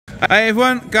Hi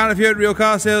everyone, Gareth here at Real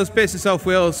Car Sales, based in South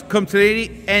Wales. Come to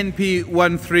lady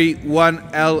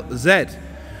NP131LZ.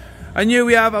 And here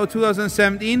we have our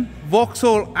 2017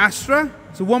 Vauxhall Astra.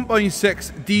 It's a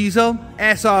 1.6 diesel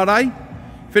SRI,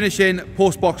 finishing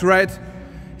postbox red.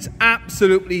 It's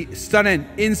absolutely stunning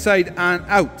inside and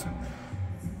out.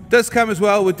 Does come as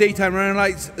well with daytime running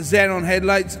lights, xenon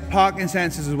headlights, parking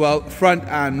sensors as well, front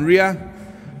and rear,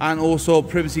 and also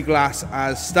privacy glass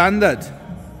as standard.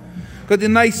 Got the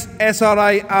nice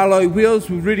SRI alloy wheels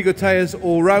with really good tyres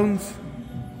all round.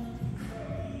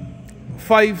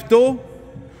 5-door,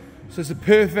 so it's a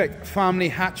perfect family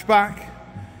hatchback.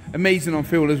 Amazing on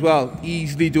fuel as well,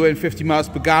 easily doing 50 miles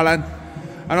per gallon.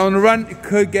 And on the run, it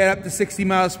could get up to 60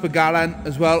 miles per gallon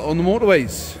as well on the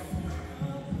motorways.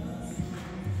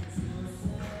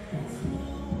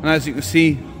 And as you can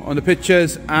see on the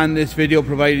pictures and this video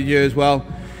provided here as well,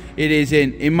 it is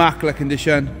in immaculate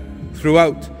condition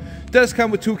throughout. Does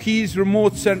come with 2 keys,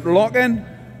 remote central lock-in.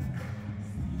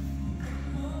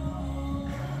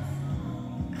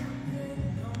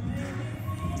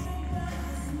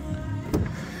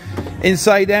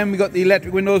 Inside them we got the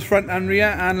electric windows front and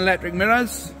rear and electric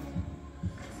mirrors.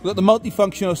 We've got the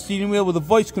multifunctional steering wheel with the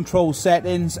voice control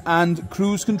settings and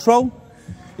cruise control.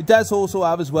 It does also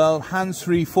have as well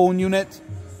hands-free phone unit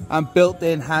and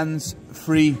built-in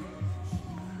hands-free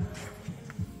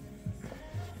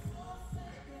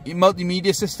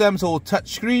multimedia systems, all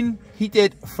touchscreen,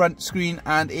 heated front screen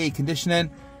and air conditioning.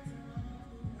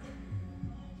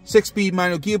 6-speed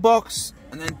manual gearbox,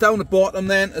 and then down the bottom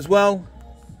then as well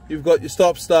you've got your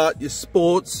stop start, your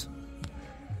sports,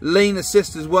 lane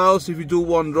assist as well, so if you do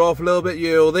wander off a little bit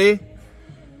here or there,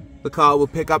 the car will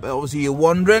pick up obviously you're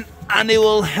wandering and it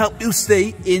will help you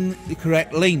stay in the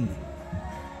correct lane.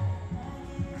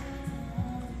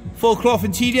 Full cloth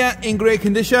interior in great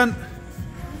condition.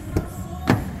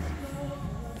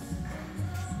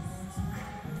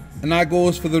 And that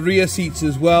goes for the rear seats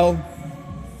as well,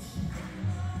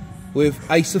 with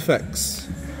Isofix.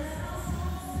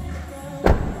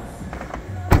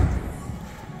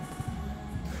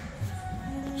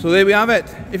 So there we have it.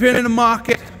 If you're in the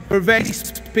market for a very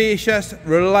spacious,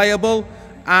 reliable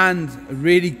and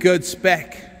really good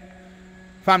spec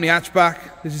family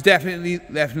hatchback, this is definitely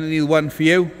the one for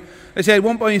you. I said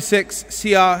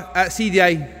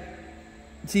 1.6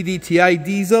 Cdti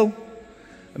diesel,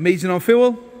 amazing on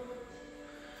fuel.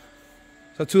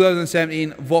 So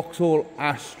 2017 Vauxhall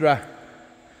Astra.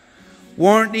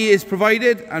 Warranty is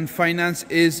provided and finance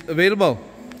is available.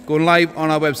 Going live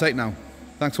on our website now.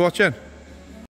 Thanks for watching.